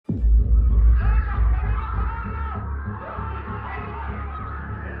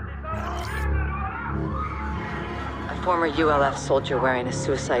former ULF soldier wearing a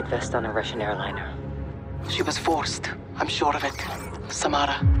suicide vest on a Russian airliner. She was forced, I'm sure of it.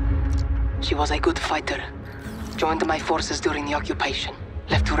 Samara. She was a good fighter. Joined my forces during the occupation.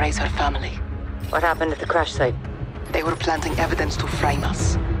 Left to raise her family. What happened at the crash site? They were planting evidence to frame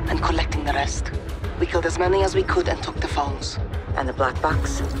us, and collecting the rest. We killed as many as we could and took the phones. And the black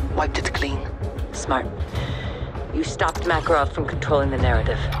box? Wiped it clean. Smart. You stopped Makarov from controlling the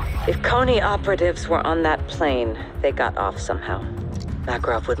narrative. If Coney operatives were on that plane, they got off somehow.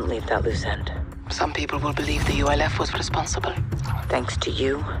 Makarov wouldn't leave that loose end. Some people will believe the ULF was responsible. Thanks to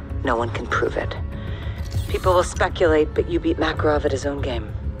you, no one can prove it. People will speculate, but you beat Makarov at his own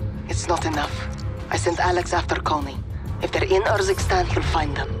game. It's not enough. I sent Alex after Coney. If they're in Urzikstan, he'll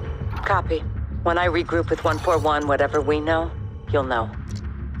find them. Copy. When I regroup with 141, whatever we know, you'll know.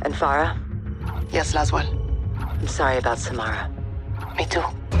 And Farah? Yes, Laswell. I'm sorry about Samara. Me too.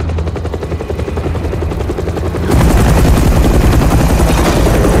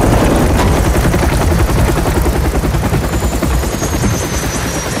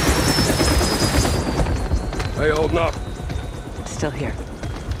 Hey, holding up. Still here.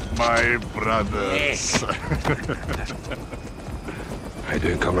 My brothers. How you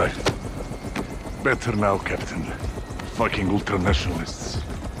doing, comrade? Better now, Captain. Fucking ultranationalists.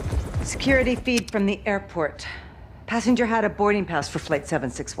 Security feed from the airport. Passenger had a boarding pass for Flight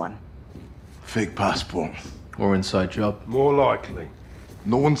 761. Fake passport. Or inside job. More likely.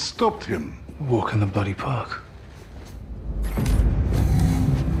 No one stopped him. Walk in the bloody park.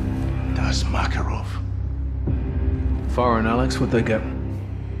 That's Makarov. Farah and Alex, what'd they get?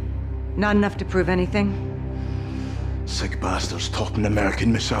 Not enough to prove anything? Sick bastards topping American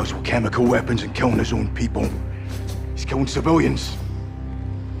missiles with chemical weapons and killing his own people. He's killing civilians.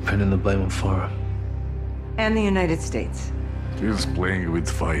 Pinning the blame on Farah. And the United States. He's playing with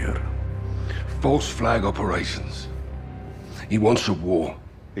fire. False flag operations. He wants a war.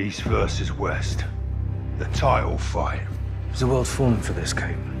 East versus West. The title fight. Is the world falling for this,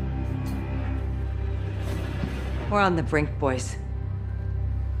 Kate? We're on the brink, boys.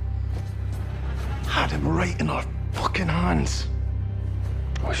 Had him right in our fucking hands.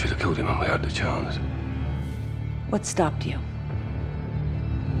 We should have killed him when we had the chance. What stopped you?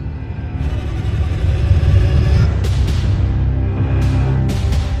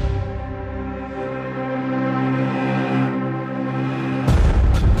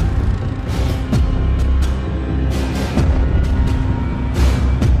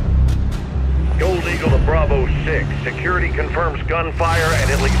 Bravo 6. Security confirms gunfire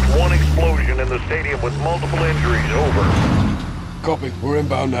and at least one explosion in the stadium with multiple injuries. Over. Copy. We're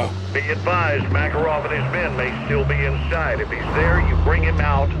inbound now. Be advised, Makarov and his men may still be inside. If he's there, you bring him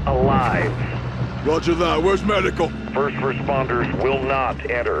out alive. Roger that. Where's medical? First responders will not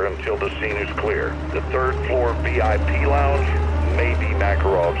enter until the scene is clear. The third floor VIP lounge may be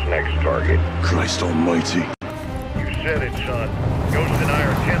Makarov's next target. Christ almighty. You said it, son. Ghost and I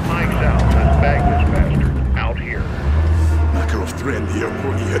are 10 mics out. Let's bag this bastard. Out here. Makarov threatened the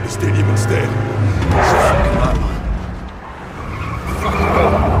airport. He hit the stadium instead.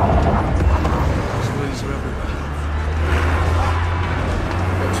 Civilians are everywhere.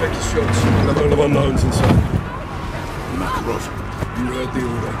 Go check your shots. A couple of unknowns inside. Makarov, you heard the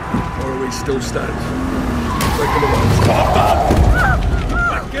order. ROE still stands. Take them away.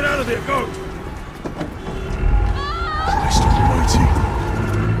 Stop! Get out of there, go! Christ almighty.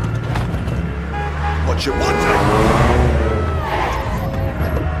 Watch it, watch it!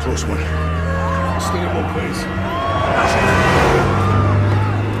 Close one. Stay in one place.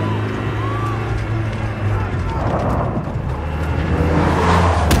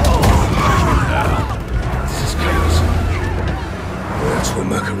 This is chaos. That's what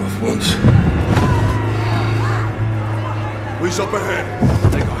Makarov wants. Who's up ahead?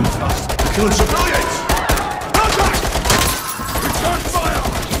 They got him fast. Killing civilians! Contact! Return fire!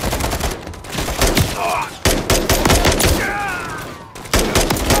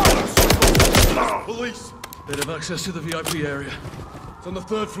 Police! They'd have access to the VIP area. It's on the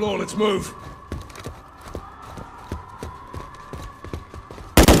third floor, let's move.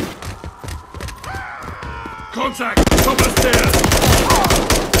 Contact! Top of the stairs!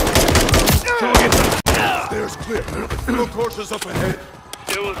 Target them! Stairs clear. No torches up ahead.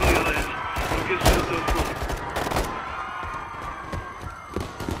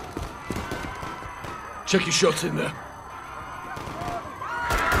 Check your shots in there.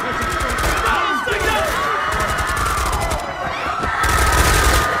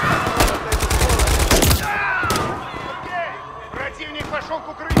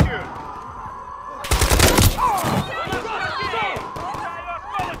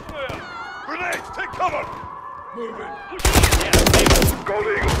 Grenades! Take cover! Move it. Gold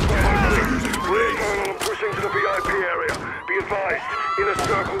Eagle, we're going on and pushing to the VIP area. Be advised, Inner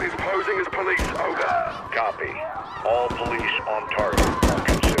Circle is posing as police. Over. Copy. All police on target are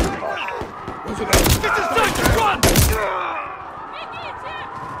considered hostile. What's it up? Get this side to run!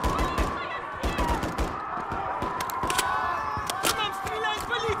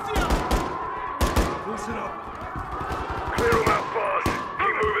 Listen up. Clear them out fast.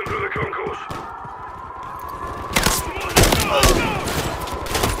 Keep moving through the concourse.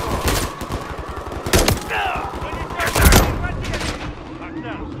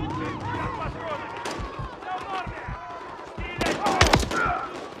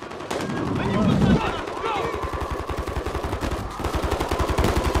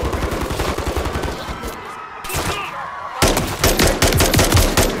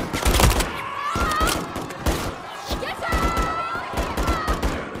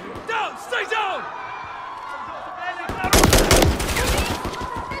 Down! Stay down!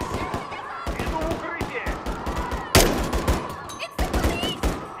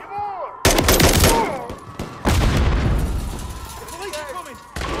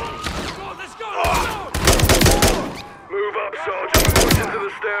 Move up, Sergeant. Push into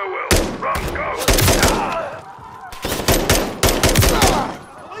the stairwell. Run, go.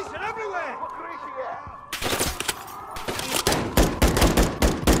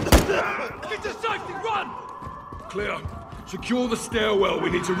 Get to safety! Run! Clear. Secure the stairwell. We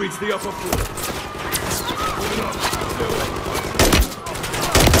need to reach the upper floor. Moving up.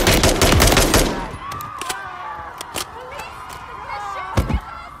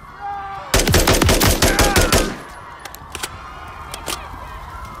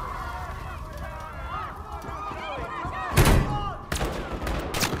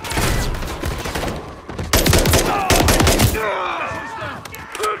 Stairwell.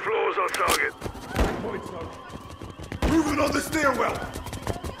 Third floor's our target. Point, Sergeant. Moving on the stairwell.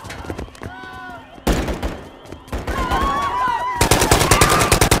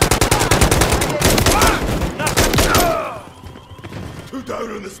 Two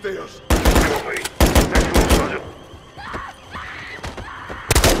down on the stairs. Copy. Next floor, Sergeant.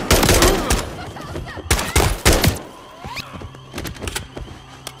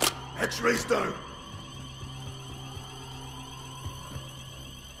 X-rays down.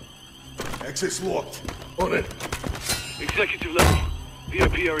 Exit's locked. On it. Executive level.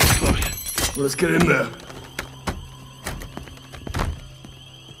 VIP area close. Well, let's get in there.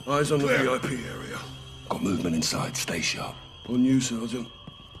 Eyes on the Clear. VIP area. Got movement inside. Stay sharp. On you, Sergeant.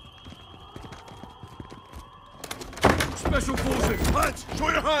 Special forces! Hands! Show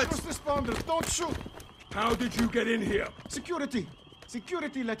your hands! First responders, don't shoot! How did you get in here? Security!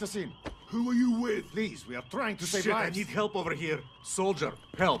 Security let us in. Who are you with? Please, we are trying to save Shit, I lives. need help over here. Soldier,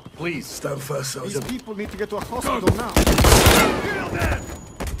 help, please. Stand fast, These Sergeant. people need to get to a hospital Go. now. Kill them!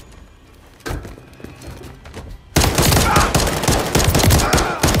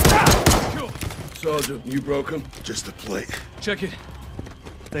 Sergeant, you broken? Just a plate. Check it.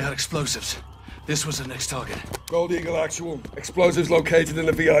 They had explosives. This was the next target. Gold Eagle actual. Explosives located in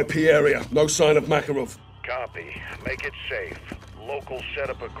the VIP area. No sign of Makarov. Copy. Make it safe. Locals set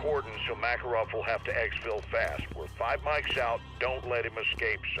up a cordon so Makarov will have to exfil fast. We're 5 mics out. Don't let him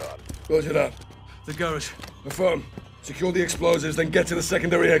escape, son. Roger that. The garage. Affirm. Secure the explosives, then get to the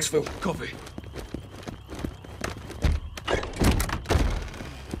secondary exfil. Copy.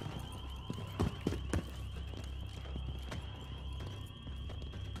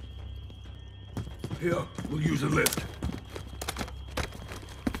 Here, we'll use a lift.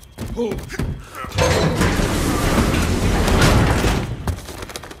 Pull.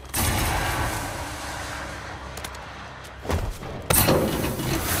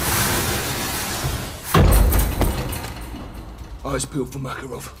 Eyes peeled for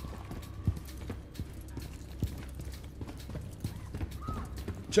Makarov.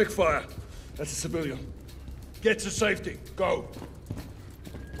 Check fire. That's a civilian. Get to safety. Go.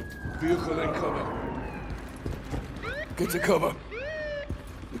 Vehicle in cover. Get to cover.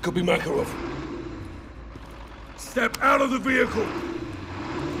 It could be Makarov. Step out of the vehicle.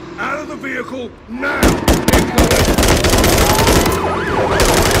 Out of the vehicle now.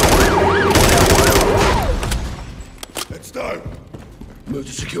 Let's down. Move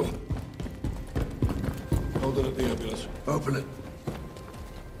to secure. Hold it at the ambulance. Open it.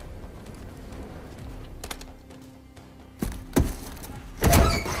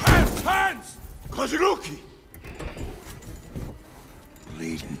 Hands! Kazuruki!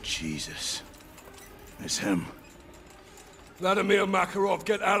 Bleeding Jesus. It's him. Vladimir Makarov,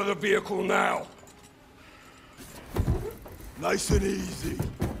 get out of the vehicle now. Nice and easy.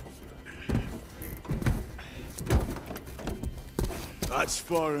 That's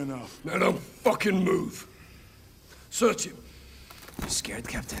far enough. Now don't fucking move. Search him. You scared,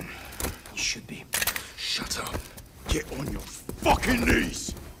 Captain? You should be. Shut up. Get on your fucking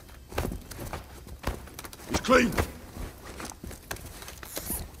knees! He's clean.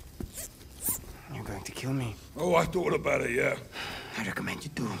 You're going to kill me. Oh, I thought about it, yeah. I recommend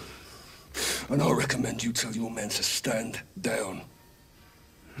you do. And I recommend you tell your men to stand down.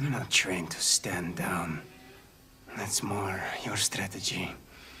 You're not trained to stand down. That's more your strategy.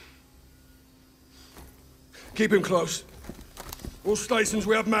 Keep him close. All stations,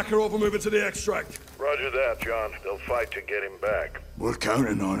 we have Makarov. We're moving to the extract. Roger that, John. They'll fight to get him back. We're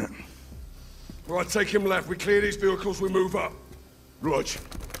counting on it. All right, take him left. We clear these vehicles, we move up. Rog,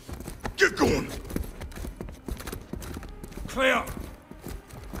 get going! Clear!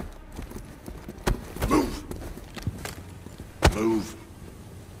 Move! Move.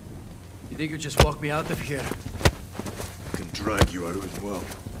 You think you'll just walk me out of here? I can drag you out as well.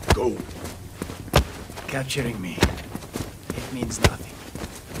 Go. Capturing me. It means nothing.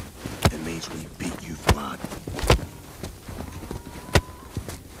 It means we beat you flat.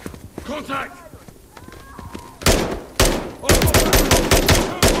 Contact!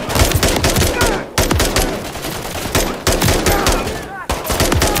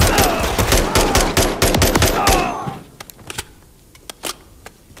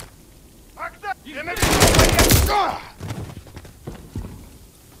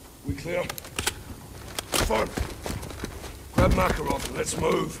 We clear? Fine. Grab Makarov and let's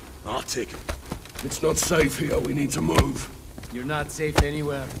move. I'll take him. It's not safe here. We need to move. You're not safe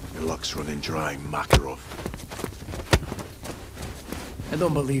anywhere. Your luck's running dry, Makarov. I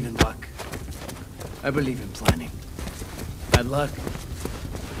don't believe in luck. I believe in planning. Bad luck.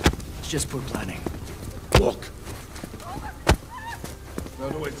 It's just poor planning. Walk.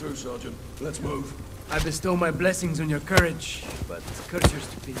 Found a way through, Sergeant. Let's move. I bestow my blessings on your courage, but curse your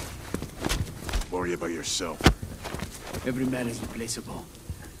stupidity. Worry about yourself. Every man is replaceable.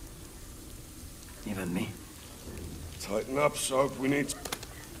 Even me. Tighten up, Soap. We need to...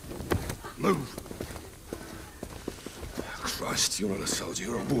 Move. Christ, you're not a soldier.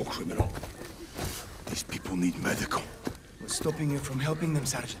 You're a war criminal. These people need medical. What's stopping you from helping them,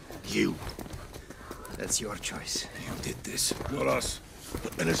 Sergeant? You. That's your choice. You did this. Not us.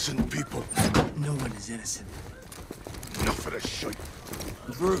 The innocent people. No one is innocent. Enough of this shit.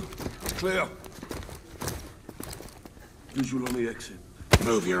 Through. Clear. Visual on the exit.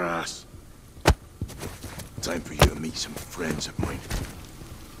 Move your ass. Time for you to meet some friends of mine.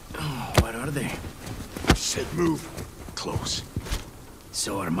 Oh, what are they? I said move. Close.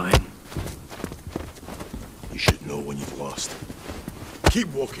 So are mine. You should know when you've lost. Keep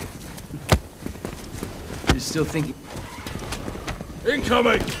walking. You're still thinking...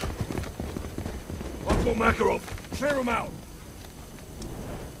 Incoming! Up for Makarov. Clear him out.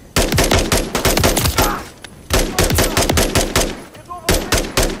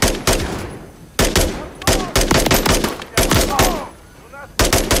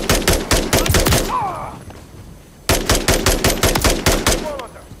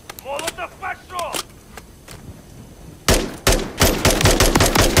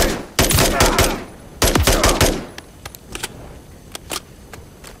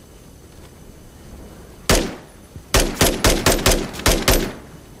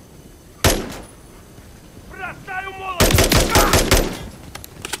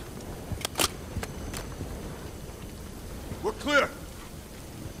 We're clear.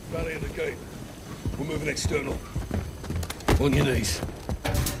 Rally at the gate. We're moving external. On your knees.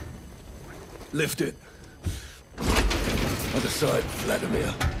 Lift it. Other side,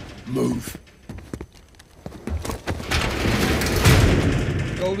 Vladimir. Move.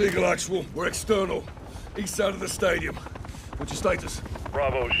 Gold Eagle Actual, we're external. East side of the stadium. What's your status?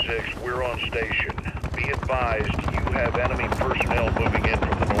 Bravo 6, we're on station. Be advised, you have enemy personnel moving in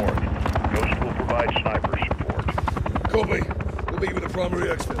from the north. Ghost will provide sniper support. Copy. We'll be with the primary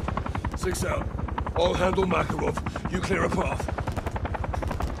exfil. 6 out. I'll handle Makarov. You clear a path.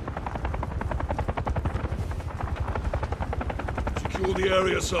 Secure the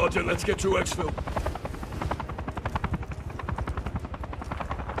area, Sergeant. Let's get to exfil.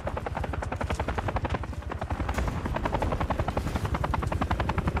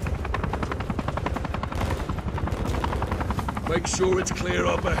 Make sure it's clear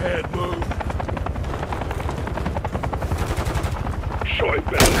up ahead. Move. Shot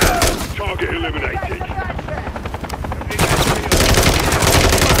back. Target eliminated.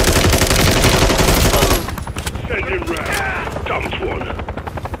 Send him round. Dumped one.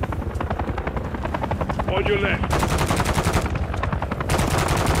 On your left.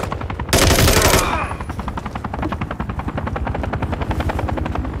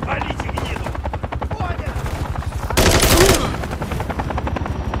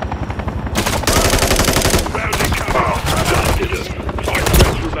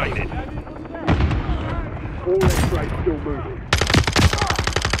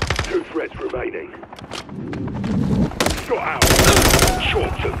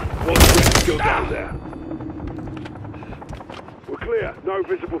 still down there. We're clear. No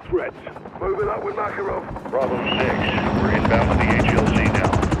visible threats. Moving up with Makarov. Bravo 6. We're inbound with the HLZ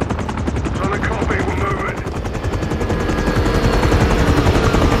now. Trying to copy. We're moving.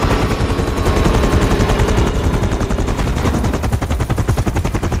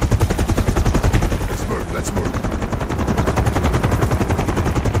 Let's move.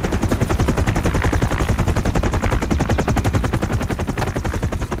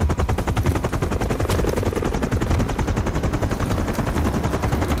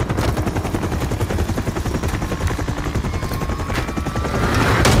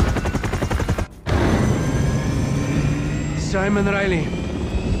 Simon Riley.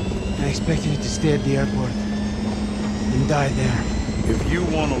 I expected you to stay at the airport and die there. If you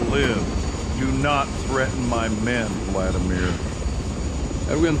want to live, do not threaten my men, Vladimir.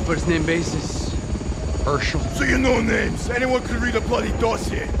 Are we on first-name basis? Herschel. So you know names. Anyone could read a bloody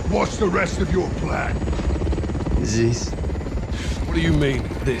dossier. What's the rest of your plan? This. What do you mean,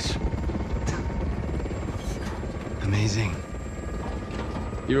 this? Amazing.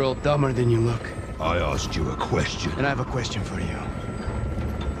 You're all dumber than you look. I asked you a question. And I have a question for you.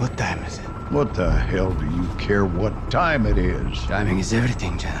 What time is it? What the hell do you care what time it is? Timing is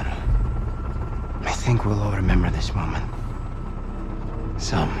everything, General. I think we'll all remember this moment.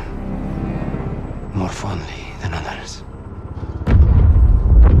 Some more fondly than others.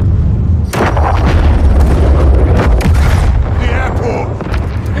 The airport!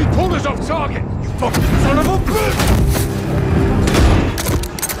 He pulled us off target! You fucking son of a bitch!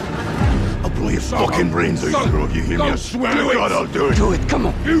 I'll blow your fucking brains out, you if you hear me. I swear to God I'll do it. Do it, come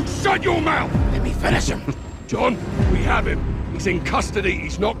on. You shut your mouth! Let me finish him. John, we have him. He's in custody.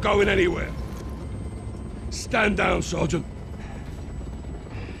 He's not going anywhere. Stand down, Sergeant.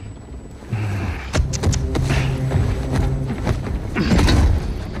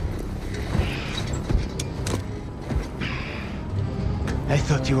 I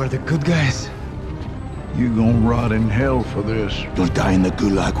thought you were the good guys. You gonna rot in hell for this. You'll die in the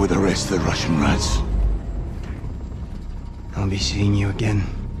gulag with the rest of the Russian rats. I'll be seeing you again,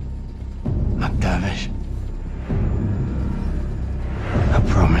 McTavish. I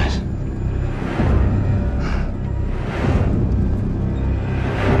promise.